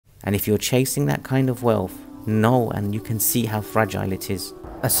And if you're chasing that kind of wealth, know and you can see how fragile it is.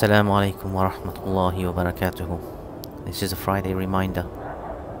 Assalamu alaikum wa rahmatullahi wa barakatuhu. This is a Friday reminder.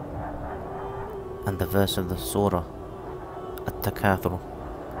 And the verse of the surah, At-Takathur,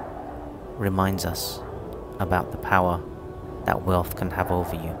 reminds us about the power that wealth can have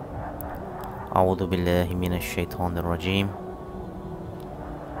over you. A'udhu billahi minash shaitanir rajim.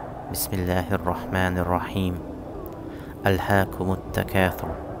 Bismillahir rahmanir rahim. Alhaakumut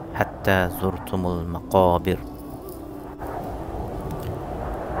takathur hatta zurtumul maqabir.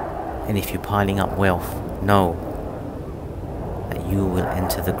 And if you're piling up wealth, know that you will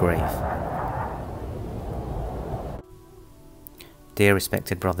enter the grave. Dear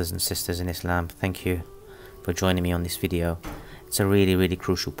respected brothers and sisters in Islam, thank you for joining me on this video. It's a really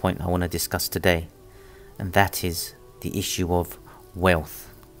crucial point I want to discuss today, and that is the issue of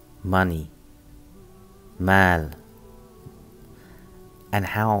wealth, money, mal, and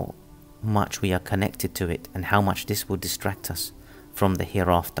how much we are connected to it and how much this will distract us from the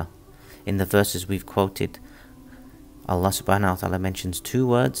hereafter. In the verses we've quoted, Allah subhanahu wa ta'ala mentions two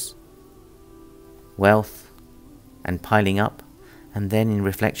words, wealth and piling up, and then in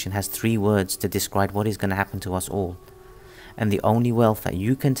reflection has three words to describe what is going to happen to us all. And the only wealth that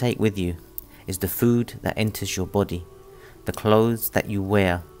you can take with you is the food that enters your body, the clothes that you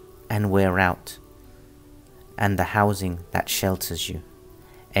wear and wear out, and the housing that shelters you.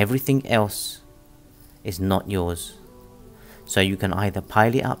 Everything else is not yours. So you can either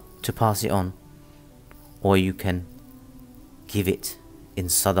pile it up to pass it on, or you can give it in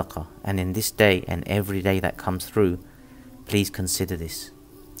sadaqah. And in this day and every day that comes through, please consider this.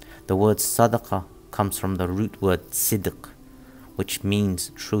 The word sadaqah comes from the root word sidq, which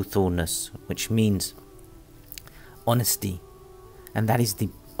means truthfulness, which means honesty. And that is the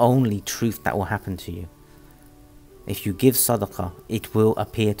only truth that will happen to you. If you give sadaqah, it will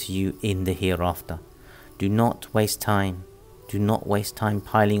appear to you in the hereafter. Do not waste time. Do not waste time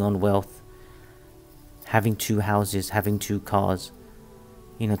piling on wealth, having two houses, having two cars.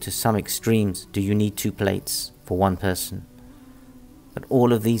 You know, to some extremes, do you need two plates for one person? But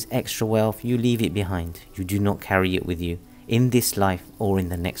all of these extra wealth, you leave it behind. You do not carry it with you in this life or in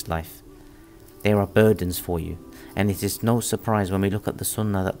the next life. There are burdens for you. And it is no surprise when we look at the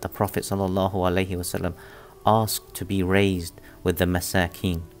sunnah that the Prophet ﷺ asked to be raised with the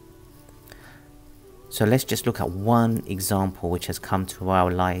masakeen. So let's just look at one example which has come to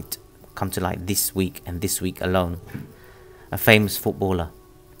light this week and this week alone. A famous footballer,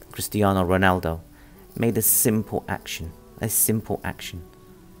 Cristiano Ronaldo, made a simple action.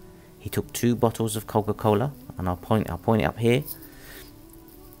 He took 2 bottles of coca-cola, and I'll point it up here,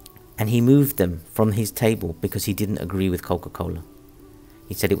 and he moved them from his table because he didn't agree with coca-cola.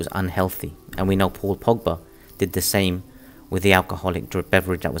 He said it was unhealthy, and we know Paul Pogba did the same with the alcoholic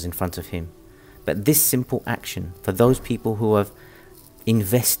beverage that was in front of him. But this simple action, for those people who have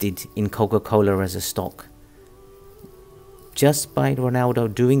invested in coca-cola as a stock, just by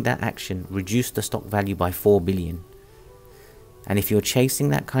Ronaldo doing that action, reduced the stock value by 4 billion. And if you're chasing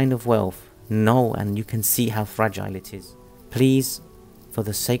that kind of wealth, know and you can see how fragile it is. Please, for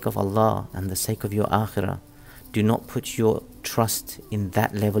the sake of Allah and the sake of your akhirah, do not put your trust in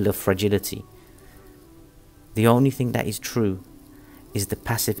that level of fragility. The only thing that is true is the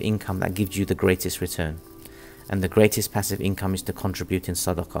passive income that gives you the greatest return. And the greatest passive income is to contribute in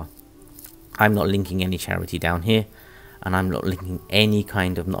sadaqah. I'm not linking any charity down here, and I'm not linking any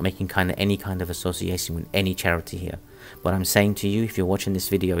kind of association with any charity here. What I'm saying to you, if you're watching this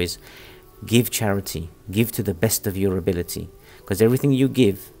video, is give charity, give to the best of your ability, because everything you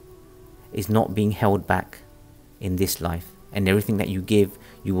give is not being held back in this life, and everything that you give,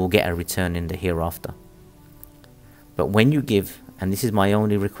 you will get a return in the hereafter. But when you give, and this is my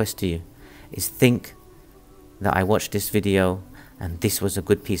only request to you, is think that I watched this video and this was a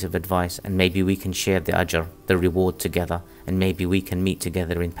good piece of advice, and maybe we can share the ajr, the reward together, and maybe we can meet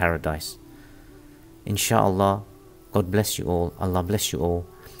together in paradise. Inshallah, God bless you all, Allah bless you all.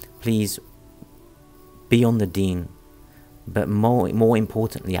 Please be on the deen, but more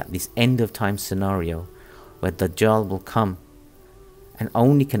importantly, at this end of time scenario where Dajjal will come and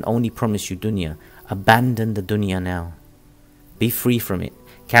can only promise you dunya, abandon the dunya now. Be free from it.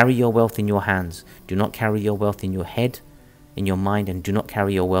 Carry your wealth in your hands. Do not carry your wealth in your head, in your mind, and do not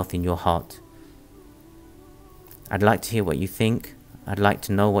carry your wealth in your heart. I'd like to hear what you think. I'd like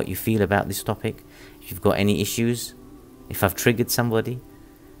to know what you feel about this topic. If you've got any issues, if I've triggered somebody,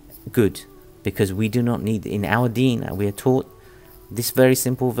 good. Because we do not need, in our deen, we are taught this very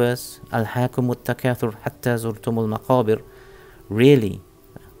simple verse, Alhaakumut takathur hatta zurtumul maqabir. Really,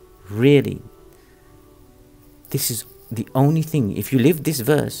 this is the only thing, if you live this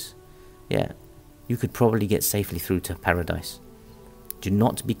verse, yeah, you could probably get safely through to paradise. Do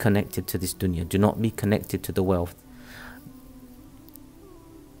not be connected to this dunya. Do not be connected to the wealth.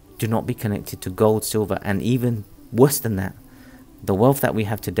 Do not be connected to gold, silver, and even worse than that, the wealth that we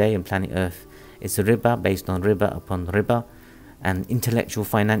have today on planet Earth is riba based on riba upon riba, and intellectual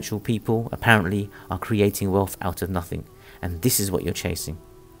financial people apparently are creating wealth out of nothing, and this is what you're chasing.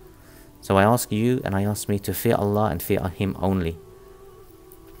 So I ask you and I ask me to fear Allah and fear Him only,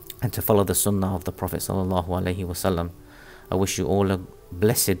 and to follow the sunnah of the Prophet sallallahu alaihi wasallam. I wish you all a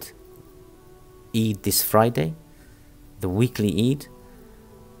blessed Eid this Friday, the weekly Eid.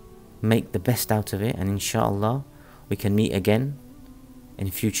 Make the best out of it, and inshallah we can meet again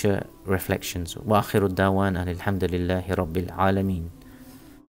in future reflections. Wa akhiru dawan alhamdulillahi rabbil alameen.